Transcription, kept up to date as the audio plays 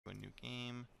a new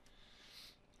game.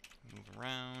 Move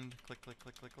around. Click, click,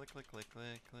 click, click, click, click, click,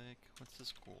 click, click. What's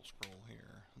this cool scroll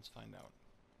here? Let's find out.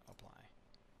 Apply.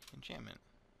 Enchantment.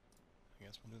 I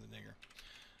guess we'll do the digger.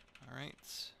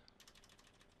 Alright.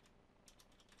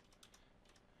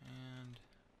 And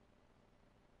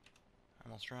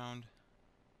almost drowned.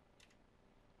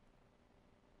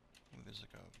 Ooh, there's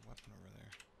like a weapon over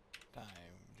there. Die,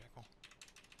 jackal.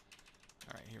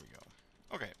 Alright, here we go.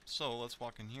 Okay, so let's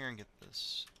walk in here and get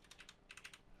this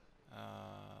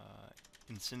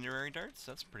incendiary darts.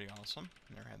 That's pretty awesome.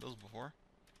 Never had those before.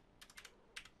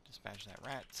 Dispatch that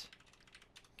rat.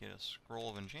 Get a scroll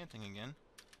of enchanting again.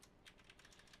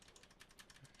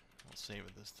 We'll save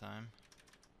it this time.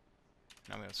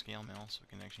 Now we have scale mail, so we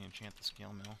can actually enchant the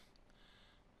scale mail.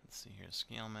 Let's see here,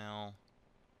 scale mail.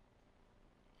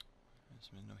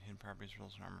 There's no hidden properties,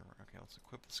 rules, and armor. Okay, let's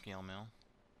equip the scale mail.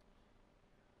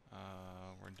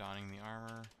 We're donning the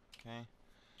armor, okay.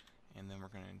 And then we're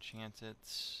going to enchant it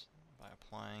by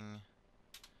applying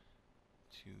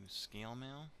to scale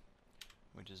mail,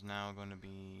 which is now going to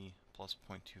be plus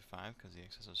 0.25 because the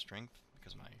excessive strength,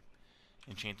 because my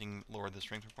enchanting lowered the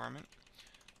strength requirement.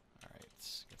 Alright,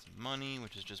 let's get some money,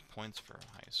 which is just points for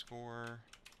a high score.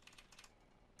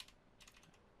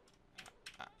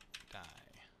 Die.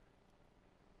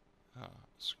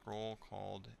 Scroll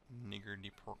called Nigger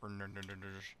de Porker.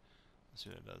 Let's see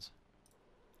what it does.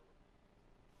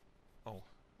 Oh,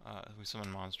 we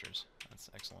summon monsters. That's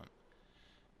excellent.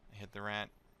 I hit the rat.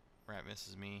 Rat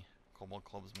misses me. Kobold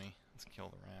clubs me. Let's kill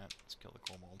the rat. Let's kill the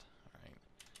kobold. Alright.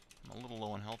 I'm a little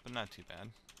low on health, but not too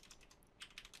bad.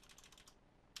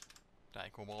 Die,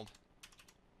 kobold.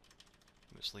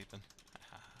 He was sleeping.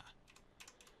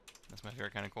 That's my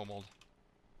favorite kind of kobold.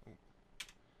 Ooh.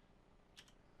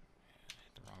 I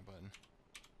hit the wrong button.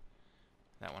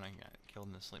 That one I got killed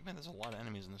in the sleep. Man, there's a lot of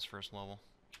enemies in this first level.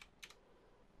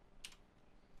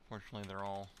 Fortunately, they're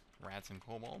all rats and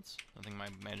kobolds. Nothing my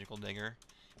magical digger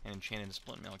and enchanted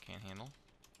splint mail can't handle.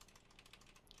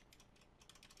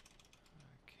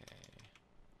 Okay.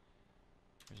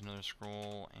 There's another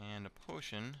scroll and a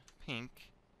potion. Pink.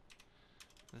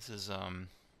 This is,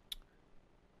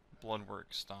 bloodwork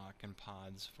stock and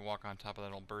pods. If we walk on top of that,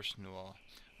 it'll burst into a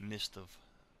mist of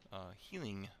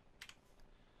healing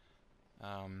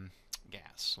gas.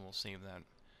 So we'll save that.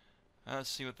 Let's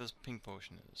see what this pink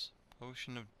potion is.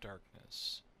 Potion of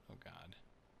darkness. Oh god.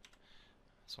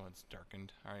 So it's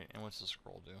darkened. Alright, and what's the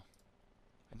scroll do?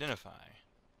 Identify.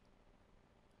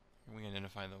 We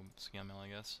identify the scale mail, I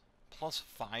guess. Plus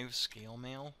 5 scale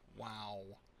mail? Wow.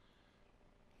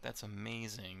 That's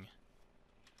amazing.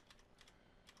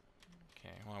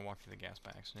 Okay, I want to walk through the gas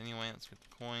by accident anyway. Let's get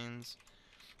the coins.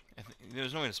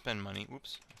 There's no way to spend money.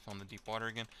 Oops, I found the deep water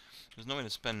again. There's no way to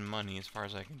spend money as far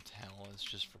as I can tell. It's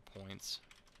just for points.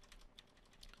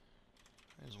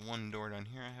 There's one door down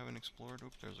here I haven't explored.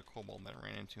 Oops, there's a kobold that I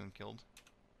ran into and killed.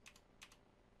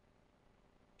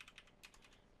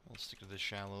 We'll stick to the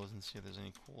shallows and see if there's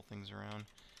any cool things around.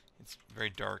 It's very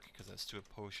dark because of that stupid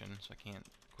potion, so I can't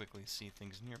quickly see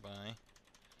things nearby.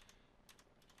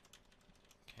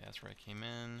 Okay, that's where I came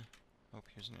in. Oh,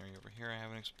 here's an area over here I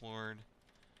haven't explored.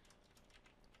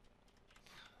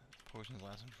 The potion's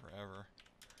lasting forever.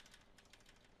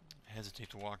 I hesitate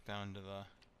to walk down to the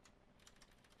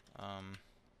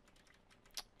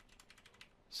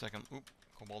second. Oop,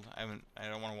 kobold. I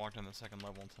don't want to walk down the second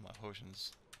level until my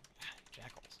potions.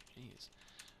 Jackals. Jeez.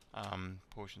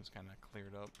 Potion's kind of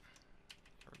cleared up.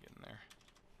 We're getting there.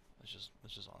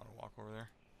 Let's just auto walk over there.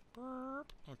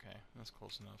 Burp. Okay, that's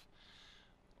close enough.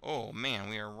 Oh man,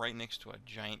 we are right next to a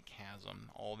giant chasm.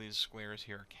 All these squares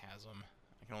here are chasm.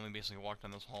 I can only basically walk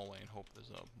down this hallway and hope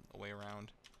there's a way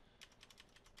around.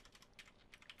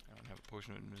 I don't have a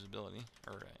potion of invisibility,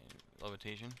 or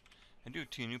levitation. I do have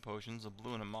 2 new potions, a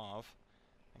blue and a mauve.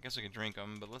 I guess I could drink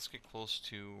them, but let's get close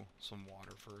to some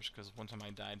water first, because one time I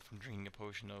died from drinking a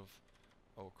potion of...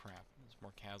 Oh crap, there's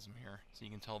more chasm here. So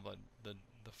you can tell the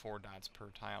 4 dots per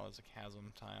tile is a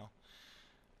chasm tile.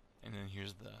 And then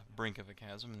here's the brink of a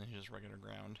chasm, and then here's regular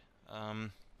ground.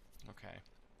 Okay.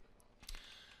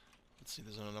 Let's see,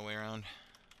 there's another way around.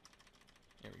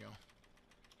 There we go.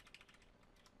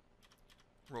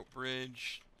 Rope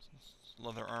bridge,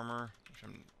 leather armor, which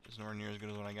is nowhere near as good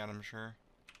as what I got, I'm sure.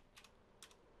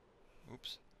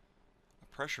 Oops. A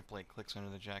pressure plate clicks under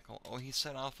the jackal. Oh, he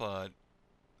set off a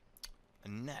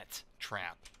net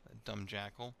trap. A dumb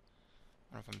jackal.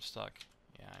 I don't know if I'm stuck.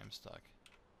 Yeah, I'm stuck.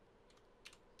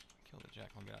 Kill the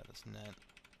jackal and get out of this net.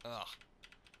 Ugh.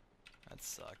 That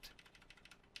sucked.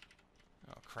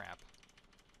 Oh, crap.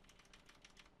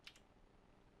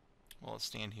 Well, let's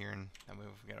stand here, and that way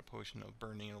if we got a potion of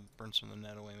burning, it'll burn some of the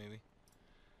net away, maybe.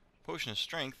 Potion of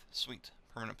Strength, sweet.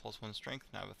 Permanent +1 strength,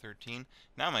 now I have a 13.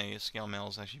 Now my scale mail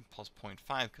is actually plus 0.5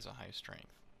 because of high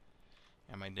strength.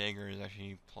 And my dagger is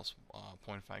actually plus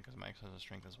 0.5 because of my excessive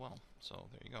strength as well. So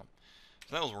there you go.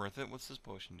 So that was worth it. What's this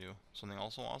potion do? Something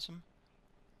also awesome?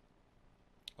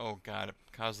 Oh god, it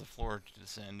caused the floor to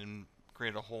descend and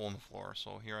create a hole in the floor.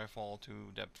 So here I fall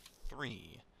to depth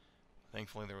 3.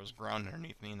 Thankfully there was ground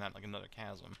underneath me and not like another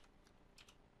chasm.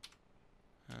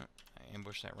 I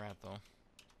ambushed that rat though.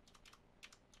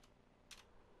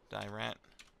 Die rat.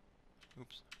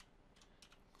 Oops.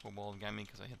 Kobold got me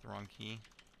because I hit the wrong key.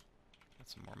 Got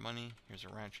some more money. Here's a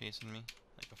rat chasing me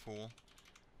like a fool.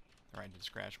 The rat did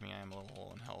scratch me. I am a little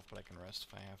low in health, but I can rest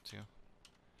if I have to.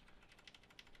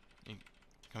 He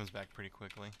comes back pretty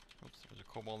quickly. Oops, there's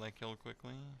a kobold I killed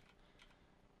quickly.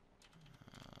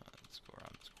 Let's go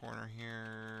around this corner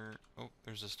here. Oh,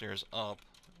 there's the stairs up.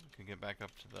 We could get back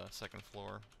up to the second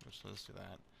floor, which let's do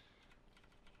that.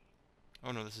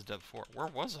 Oh no, this is depth 4. Where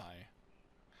was I?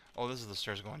 Oh, this is the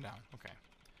stairs going down. Okay.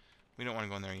 We don't want to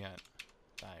go in there yet.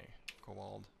 Die,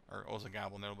 kobold. Or, oh, it's a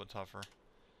goblin. They're a little bit tougher.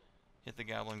 Hit the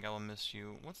goblin, goblin missed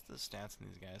you. What's the stats in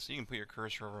these guys? So you can put your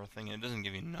cursor over a thing, and it doesn't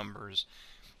give you numbers.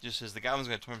 It just says the goblin's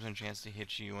got a 20% chance to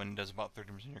hit you, and does about 30%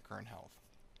 of your current health.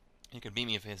 He could beat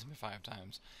me if he hits me 5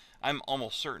 times. I'm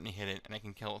almost certain to hit it, and I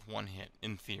can kill it with 1 hit,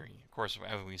 in theory. Of course,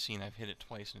 as we've seen, I've hit it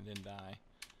twice and it didn't die.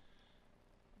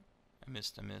 I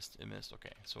missed, it missed. Okay,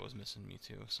 so it was missing me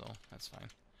too, so that's fine.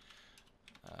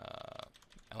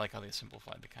 I like how they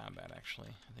simplified the combat, actually.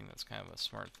 I think that's kind of a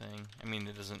smart thing. I mean,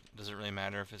 it doesn't really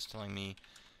matter if it's telling me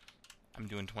I'm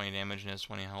doing 20 damage and it has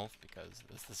 20 health, because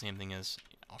it's the same thing as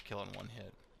I'll kill it in 1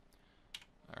 hit.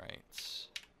 Alright.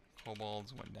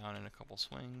 Kobolds went down in a couple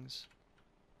swings.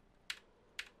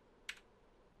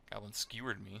 Goblin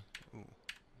skewered me. Ooh,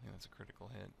 I think that's a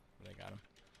critical hit, but I got him.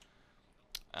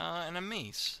 And a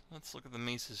mace. Let's look at the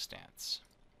mace's stats.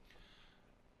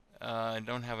 I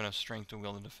don't have enough strength to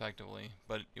wield it effectively,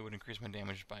 but it would increase my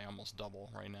damage by almost double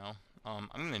right now. I'm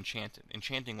going to enchant it.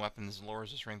 Enchanting weapons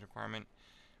lowers the strength requirement,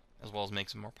 as well as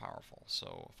makes them more powerful.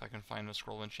 So if I can find a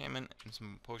scroll of enchantment and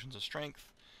some potions of strength,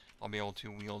 I'll be able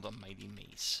to wield a mighty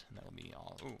mace. And that'll be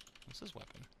all... Ooh, what's this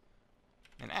weapon?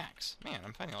 An axe. Man,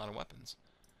 I'm finding a lot of weapons.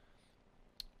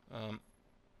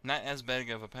 Not as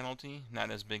big of a penalty, not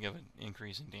as big of an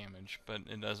increase in damage, but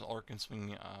it does arc and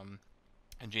swing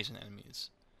adjacent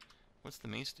enemies. What's the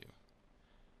mace do?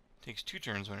 Takes 2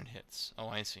 turns when it hits. Oh,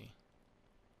 I see.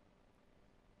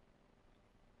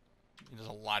 It does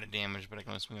a lot of damage, but I can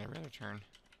only swing every other turn.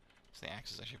 So the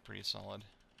axe is actually pretty solid.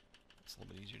 It's a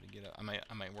little bit easier to get up.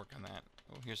 I might work on that.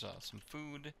 Oh, here's some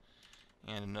food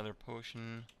and another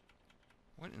potion.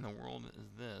 What in the world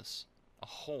is this? A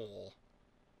hole.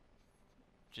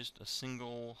 Just a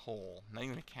single hole. Not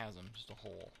even a chasm, just a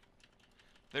hole.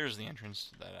 There's the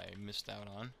entrance that I missed out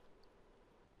on.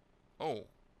 Oh.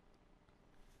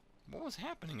 What was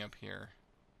happening up here?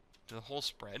 Did the hole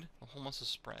spread? The hole must have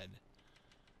spread.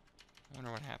 I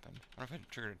wonder what happened. I wonder if I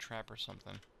triggered a trap or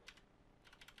something.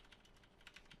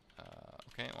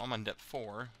 Okay, well I'm on depth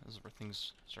 4. This is where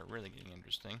things start really getting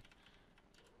interesting.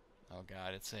 Oh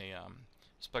god, it's a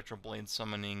spectral blade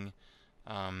summoning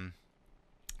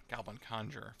goblin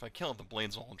conjurer. If I kill it, the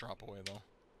blades will all drop away though.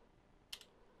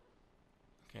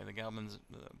 Okay, the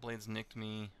blades nicked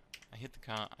me. I hit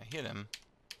him.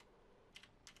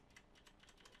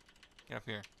 Get up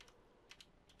here.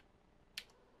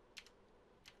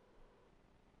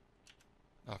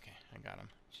 Okay, I got him.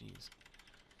 Jeez.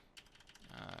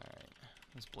 Alright.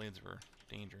 Those blades were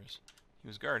dangerous. He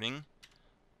was guarding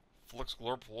Flux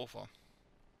Glorp Wolfa.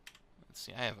 Let's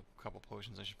see, I have a couple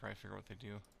potions. I should probably figure out what they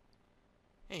do.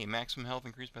 Hey, maximum health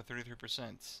increased by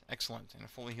 33%. Excellent, and it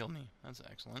fully healed me. That's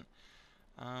excellent.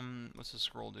 What's this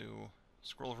scroll do?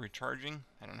 Scroll of recharging.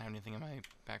 I don't have anything in my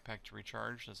backpack to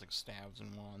recharge. That's like staves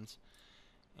and wands.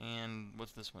 And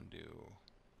what's this one do?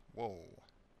 Whoa.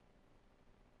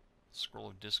 Scroll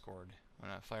of discord. When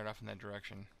I fired off in that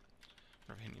direction.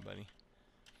 Never hit anybody.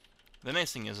 The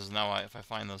nice thing is now if I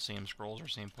find those same scrolls or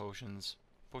same potions,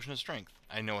 potion of strength,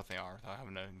 I know what they are without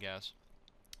having to guess.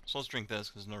 So let's drink this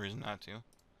because there's no reason not to.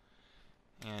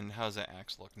 And how does that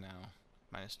axe look now?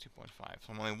 Minus 2.5.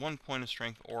 So I'm only 1 point of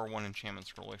strength or 1 enchantment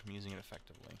scroll away from using it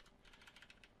effectively.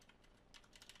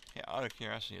 Yeah, out of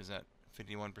curiosity, is that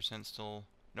 51% still?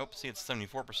 Nope, see it's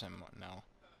 74% now.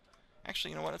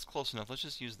 Actually, you know what? It's close enough. Let's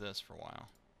just use this for a while.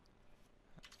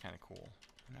 That's kind of cool.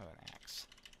 I have an axe.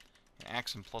 An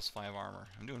axe and +5 armor.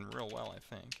 I'm doing real well, I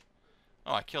think.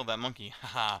 Oh, I killed that monkey.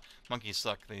 Haha. Monkeys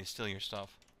suck. They steal your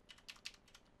stuff.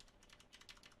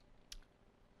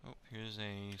 Oh, here's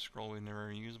a scroll we've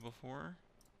never used before.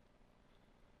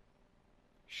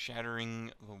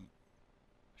 Shattering the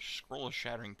Scroll is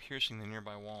shattering, piercing the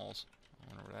nearby walls. I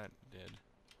wonder what that did.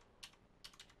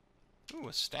 Ooh,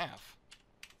 a staff.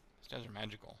 Staffs are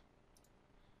magical.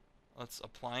 Let's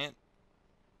apply it.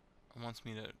 It wants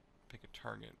me to pick a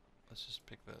target. Let's just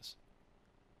pick this.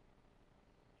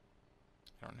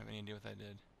 I don't have any idea what that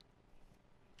did.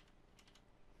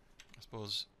 I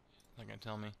suppose it's not gonna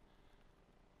tell me.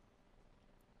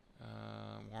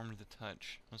 Warm to the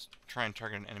touch. Let's try and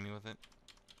target an enemy with it.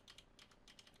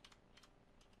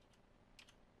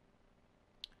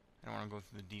 I don't want to go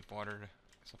through the deep water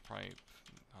because I'll probably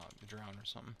drown or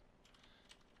something.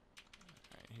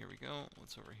 Alright, here we go.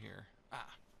 What's over here?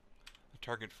 Ah! A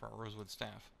target for our rosewood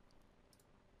staff.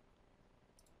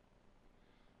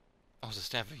 Oh, it's a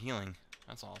staff of healing.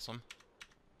 That's awesome.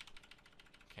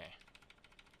 Okay.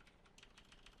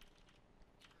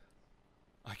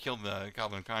 I killed the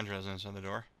Goblin Conjure that was inside the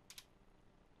door.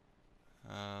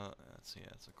 Let's see,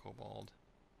 that's a kobold.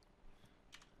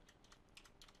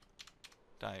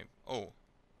 Die. Oh.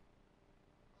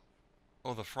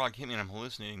 Oh, the frog hit me and I'm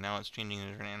hallucinating. Now it's changing into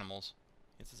different animals.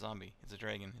 It's a zombie. It's a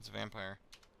dragon. It's a vampire.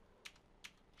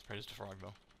 It's probably just a frog,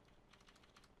 though.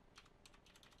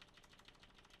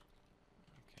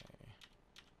 Okay.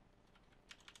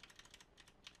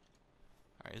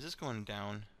 Alright, is this going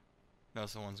down? No,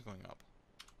 it's the one's going up.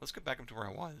 Let's get back up to where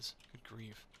I was. Good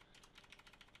grief.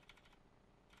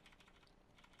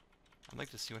 I'd like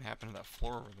to see what happened to that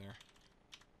floor over there.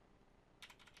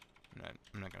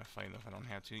 I'm not gonna fight if I don't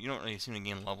have to. You don't really seem to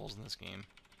gain levels in this game.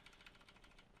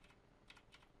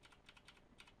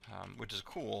 Which is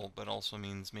cool, but also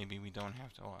means maybe we don't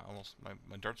have to. Oh,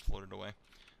 my darts floated away.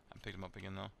 I picked them up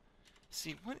again, though.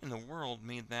 See, what in the world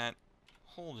made that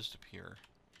hole just appear?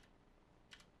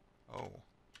 Oh.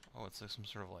 Oh, it's like some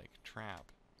sort of, like,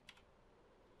 trap.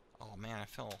 Oh, man, I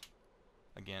fell.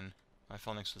 Again. I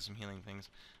fell next to some healing things.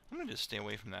 I'm gonna just stay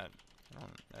away from that.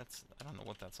 I don't know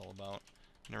what that's all about.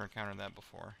 Never encountered that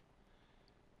before.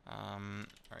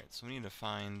 Alright, so we need to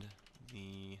find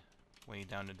the way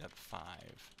down to depth 5.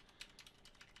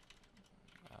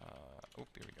 Oh,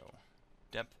 here we go.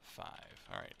 Depth 5.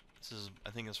 Alright, this is, I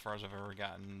think, as far as I've ever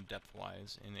gotten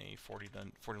depth-wise in a 40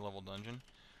 level dungeon.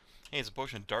 Hey, it's a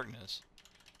potion of darkness.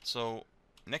 So,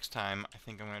 next time, I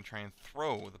think I'm going to try and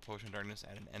throw the potion of darkness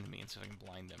at an enemy and see if I can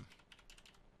blind him.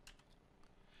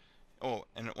 Oh,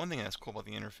 and one thing that's cool about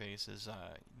the interface is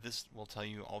this will tell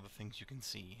you all the things you can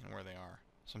see and where they are.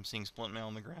 So I'm seeing splint mail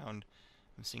on the ground,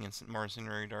 I'm seeing more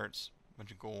incendiary darts, a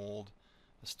bunch of gold,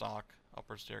 a stalk,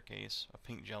 upward staircase, a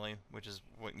pink jelly, which is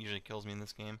what usually kills me in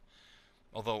this game.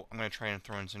 Although, I'm going to try and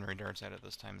throw incendiary darts at it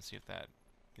this time and see if that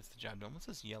gets the job done. What's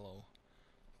this yellow?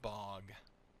 Bog.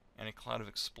 And a cloud of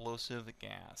explosive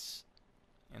gas.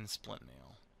 And splint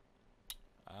mail.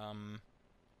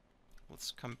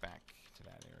 Let's come back to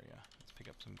that area. Let's pick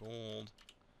up some gold.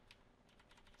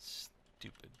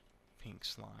 Stupid pink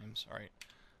slimes. Alright,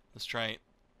 let's try it.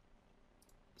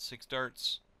 6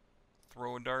 darts.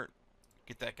 Throw a dart.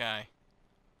 Get that guy.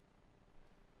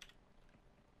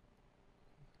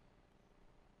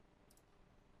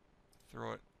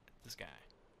 Throw it at this guy.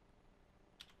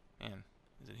 Man,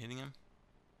 is it hitting him?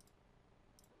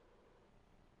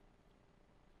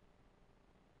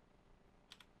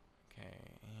 Okay,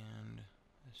 and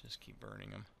let's just keep burning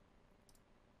him.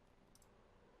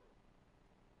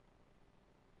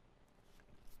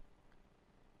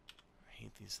 I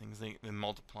hate these things. They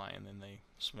multiply and then they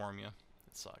swarm you.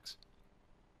 It sucks.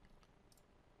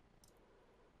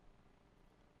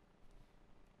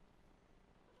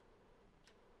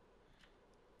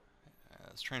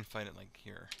 Let's try and fight it like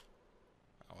here.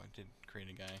 Oh, I did create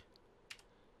a guy.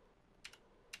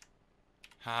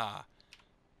 Ha!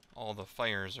 All the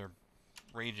fires are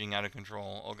raging out of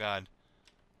control. Oh god.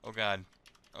 Oh god.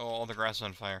 Oh, all the grass is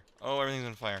on fire. Oh, everything's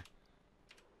on fire.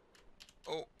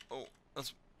 Oh, oh,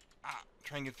 let's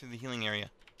try and get through the healing area.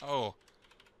 Oh.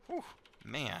 Whew,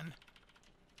 man.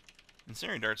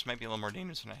 Incendiary darts might be a little more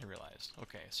dangerous than I realized.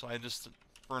 Okay, so I just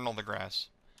burned all the grass.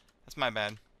 That's my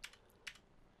bad.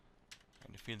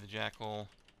 I defeated the jackal.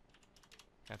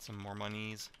 Got some more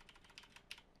monies.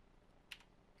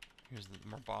 Here's the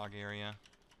more bog area.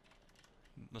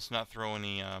 Let's not throw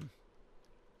any,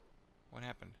 what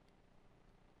happened?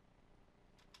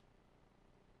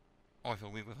 Oh, I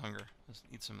feel weak with hunger. Let's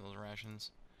eat some of those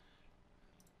rations.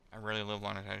 I rarely live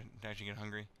long enough to actually get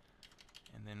hungry.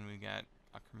 And then we got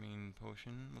aquamarine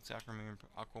potion. What's the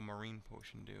aquamarine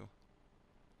potion do?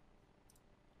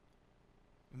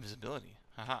 Invisibility.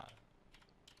 Haha.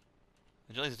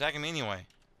 The jelly's attacking me anyway.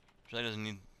 Jelly doesn't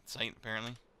need sight,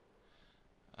 apparently.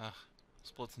 Ugh.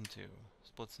 Splits in two.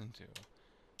 Splits in two.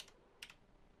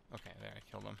 Okay, there, I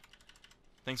killed him.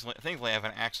 Thankfully I have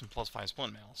an axe and +5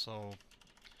 splint mail, so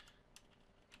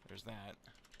there's that.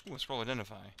 Ooh, a scroll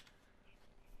identify.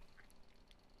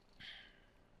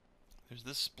 There's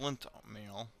this splint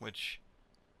mail, which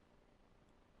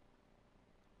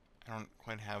I don't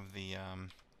quite have the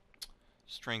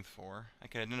strength for. I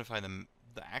could identify the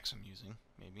axe I'm using,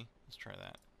 maybe. Let's try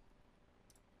that.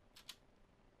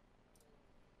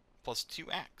 +2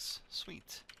 axe.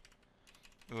 Sweet.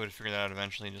 We would have figured that out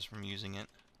eventually just from using it.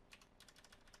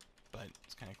 But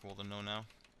it's kind of cool to know now.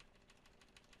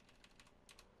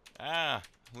 Ah!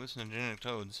 Hallucinogenic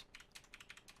toads.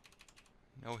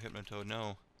 No hypnotoad,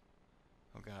 no.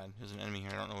 Oh god, there's an enemy here.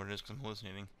 I don't know what it is because I'm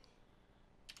hallucinating.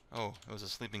 Oh, it was a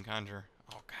sleeping conjure.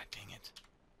 Oh god dang it.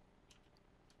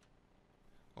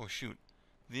 Oh shoot.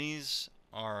 These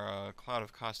are a cloud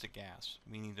of caustic gas.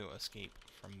 We need to escape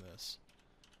from this.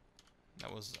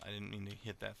 That was... I didn't mean to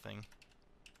hit that thing.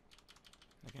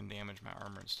 That can damage my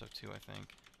armor and stuff too, I think.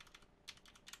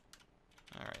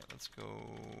 Alright, let's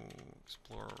go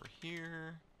explore over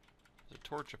here. There's a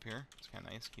torch up here. It's kind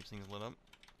of nice. Keeps things lit up.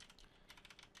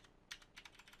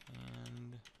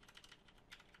 And...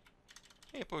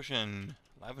 hey, a potion!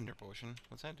 Lavender potion.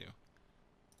 What's that do?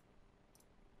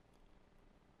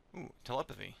 Ooh,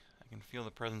 telepathy. I can feel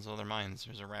the presence of other minds.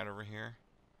 There's a rat over here.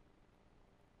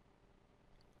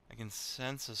 I can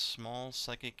sense a small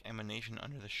psychic emanation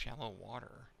under the shallow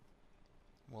water.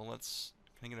 Well, let's...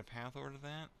 can I get a path over to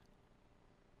that?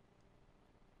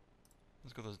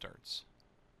 Let's go those darts.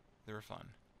 They were fun.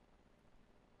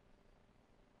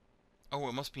 Oh,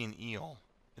 it must be an eel.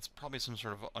 It's probably some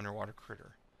sort of underwater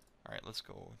critter. Alright, let's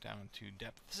go down to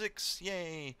depth 6.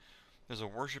 Yay! There's a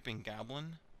worshipping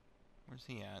goblin. Where's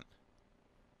he at?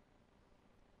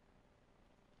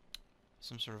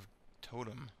 Some sort of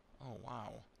totem. Oh,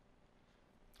 wow.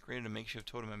 Created a makeshift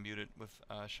totem imbued with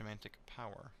shamanic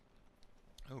power.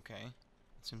 Okay.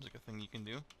 That seems like a thing you can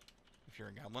do if you're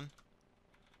a goblin.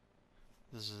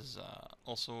 This is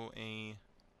also a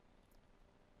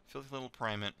filthy little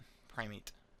primate.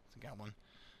 It's a goblin.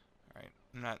 Alright,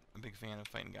 I'm not a big fan of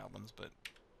fighting goblins, but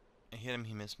I hit him,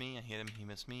 he missed me. I hit him, he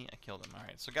missed me. I killed him.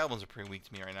 Alright, so goblins are pretty weak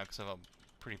to me right now because I have a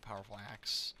pretty powerful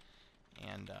axe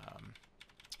and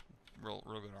real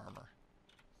good armor.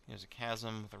 There's a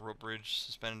chasm with a rope bridge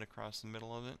suspended across the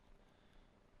middle of it.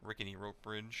 Rickety rope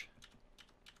bridge.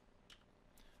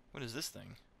 What is this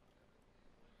thing?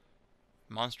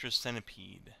 Monstrous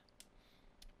centipede.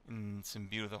 And it's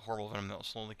imbued with a horrible venom that will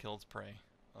slowly kill its prey.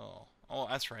 Oh. Oh,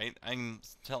 that's right. I'm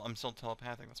still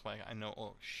telepathic. That's why I know.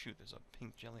 Oh, shoot. There's a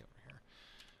pink jelly over here.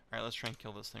 Alright, let's try and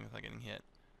kill this thing without getting hit.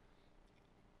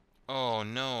 Oh,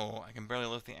 no. I can barely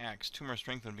lift the axe. 2 more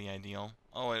strength would be ideal.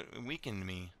 Oh, it weakened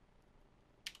me.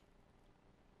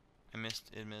 I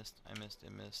missed. It missed. I missed.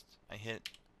 It missed. I hit.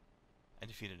 I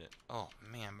defeated it. Oh,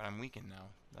 man. But I'm weakened now.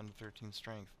 Down to 13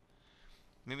 strength.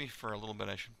 Maybe for a little bit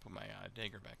I should put my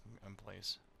dagger back in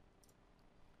place.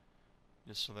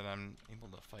 Just so that I'm able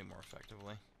to fight more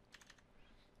effectively.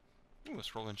 Ooh, a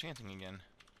scroll of enchanting again.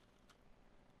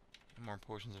 More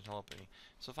potions of telepathy.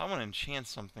 So if I want to enchant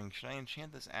something, should I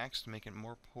enchant this axe to make it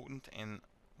more potent and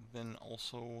then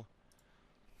also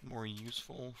more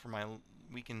useful for my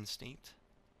weakened state?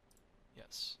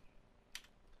 Yes.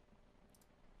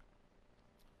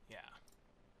 Yeah.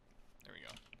 There we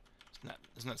go.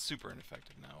 It's not super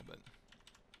ineffective now, but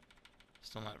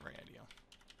still not very ideal.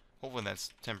 Hopefully that's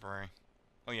temporary.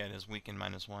 Oh yeah, it is weakened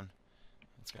 -1.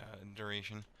 It's got a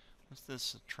duration. What's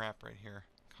this trap right here?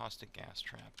 Caustic gas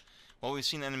trap. Well, we've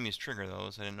seen enemies trigger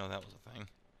those. I didn't know that was a thing.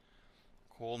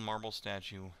 Cold marble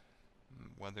statue.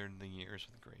 Weathered the years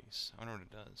with grace. I wonder what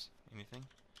it does. Anything?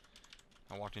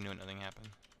 I walked into it, nothing happened.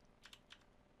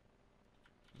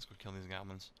 Let's go kill these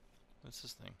goblins. What's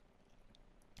this thing?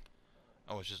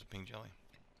 Oh, it's just a pink jelly.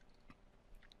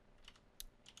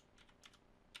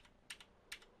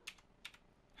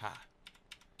 Ha!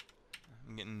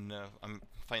 I'm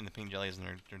fighting the pink jellies and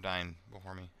they're dying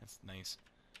before me. That's nice.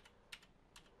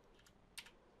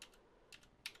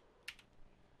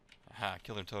 Aha,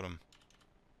 killer totem.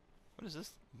 What is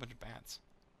this? A bunch of bats.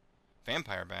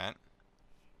 Vampire bat.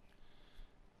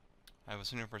 I have a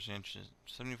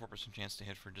 74% chance to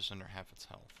hit for just under half its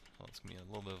health. So it's going to be a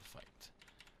little bit of a fight.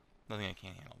 Nothing I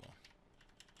can't handle, though.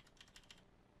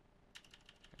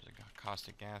 There's a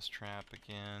caustic gas trap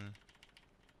again.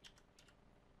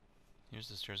 Here's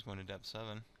the stairs going to depth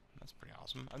 7. That's pretty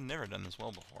awesome. I've never done this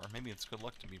well before. Maybe it's good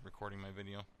luck to be recording my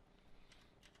video.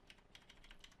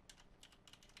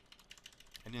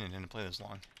 I didn't intend to play this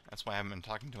long. That's why I haven't been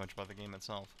talking too much about the game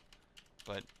itself.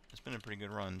 But it's been a pretty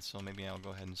good run, so maybe I'll go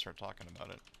ahead and start talking about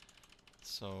it.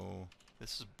 So,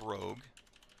 this is Brogue.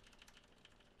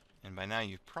 And by now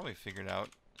you've probably figured out,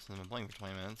 since I've been playing for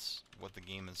 20 minutes, what the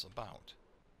game is about.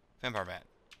 Vampire Bat.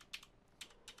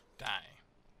 Die.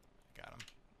 Got him.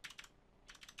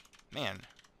 Man,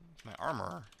 my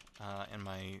armor and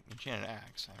my enchanted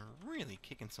axe, I'm really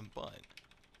kicking some butt.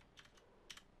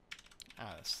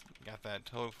 Got that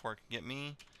toad before it could get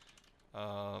me.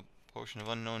 Potion of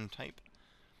unknown type.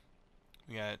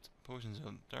 We got potions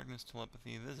of darkness,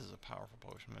 telepathy. This is a powerful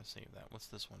potion. I'm gonna save that. What's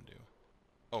this one do?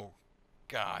 Oh,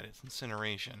 God, it's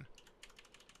incineration.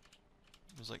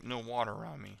 There's like no water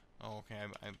around me. Oh, okay.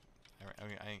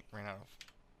 I ran out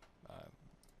of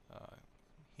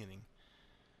healing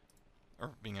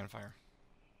or being on fire.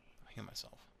 I'll heal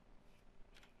myself.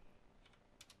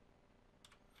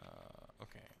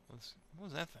 Okay. What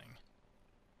was that thing?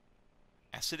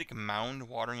 Acidic mound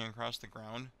watering across the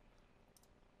ground.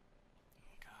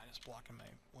 Oh God, it's blocking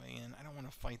my way in. I don't want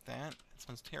to fight that. That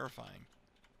sounds terrifying.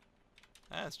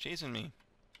 Ah, it's chasing me.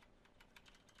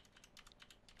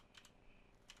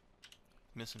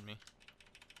 Missing me.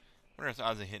 What are its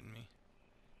odds of hitting me?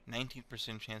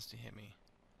 19% chance to hit me.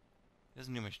 It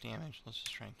doesn't do much damage. Let's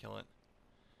just try and kill it.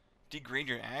 Degrade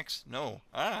your axe? No.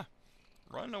 Ah!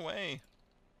 Run away.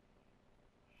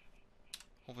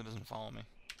 Hopefully it doesn't follow me.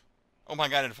 Oh my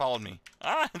God, it followed me.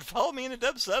 Ah! It followed me into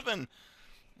depth 7!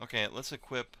 Okay, let's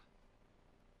equip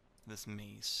this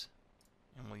mace.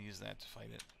 And we'll use that to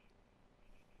fight it.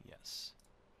 Yes.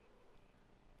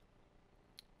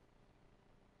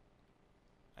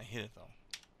 I hit it, though.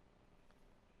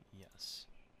 Yes.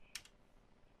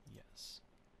 Yes.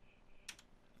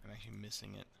 I'm actually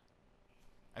missing it.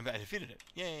 I defeated it.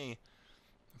 Yay!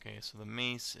 Okay, so the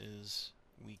mace is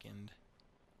weakened.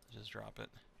 Just drop it.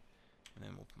 And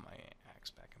then we'll put my axe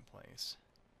back in place.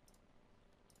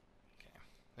 Okay,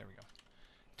 there we go.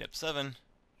 Depth 7.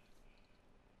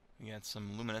 We got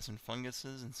some luminescent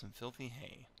funguses and some filthy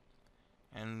hay.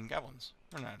 And goblins.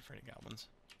 We're not afraid of goblins.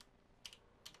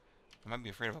 I might be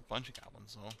afraid of a bunch of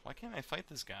goblins, though. Why can't I fight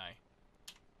this guy?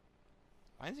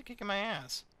 Why is he kicking my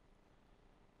ass?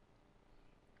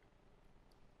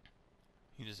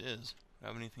 He just is. Do I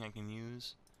have anything I can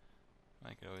use?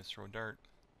 I could always throw a dart.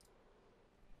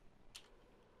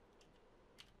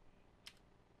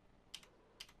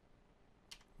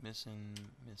 Missing.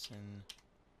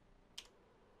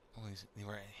 Oh, they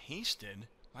were hasted?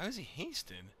 Why was he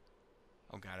hasted?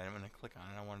 Oh God, I'm gonna click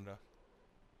on it. I wanted to...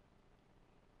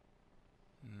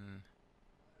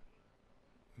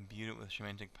 Imbue it with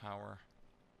shamanic power.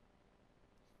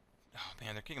 Oh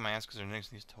man, they're kicking my ass because they're next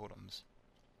to these totems.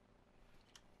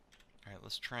 Alright,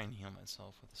 let's try and heal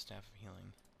myself with the Staff of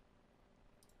Healing.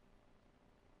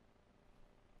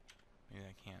 Maybe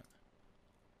I can't.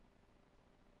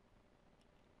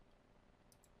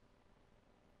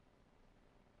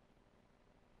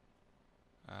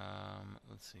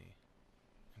 Let's see.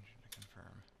 Enter to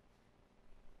confirm.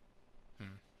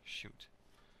 Shoot.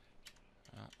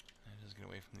 Well, I just get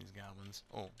away from these goblins.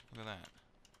 Oh, look at that.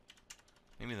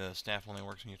 Maybe the staff only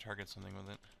works when you target something with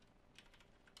it.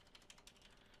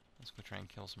 Let's go try and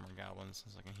kill some more goblins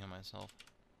since I can heal myself.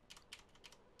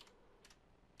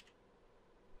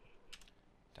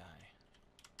 Die.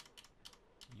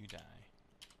 You die.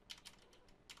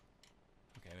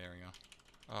 Okay, there we go.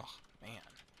 Oh, man.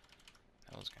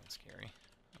 That was kind of scary.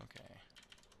 Okay.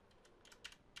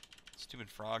 Stupid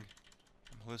frog.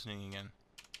 I'm hallucinating again.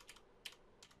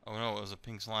 Oh no, it was a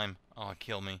pink slime. Oh, it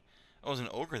killed me. It was an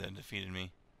ogre that defeated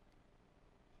me.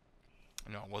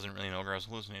 No, it wasn't really an ogre. I was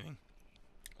hallucinating.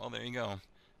 Well, there you go.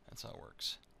 That's how it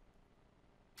works.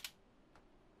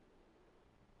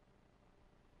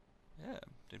 Yeah,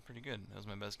 did pretty good. That was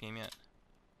my best game yet.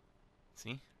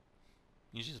 See?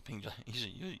 Usually pink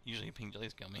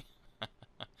jellies kill me.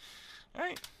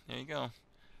 Alright, there you go.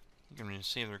 You can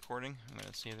just save the recording. I'm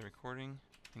going to save the recording.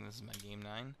 I think this is my game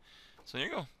 9. So there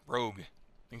you go. Brogue.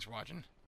 Thanks for watching.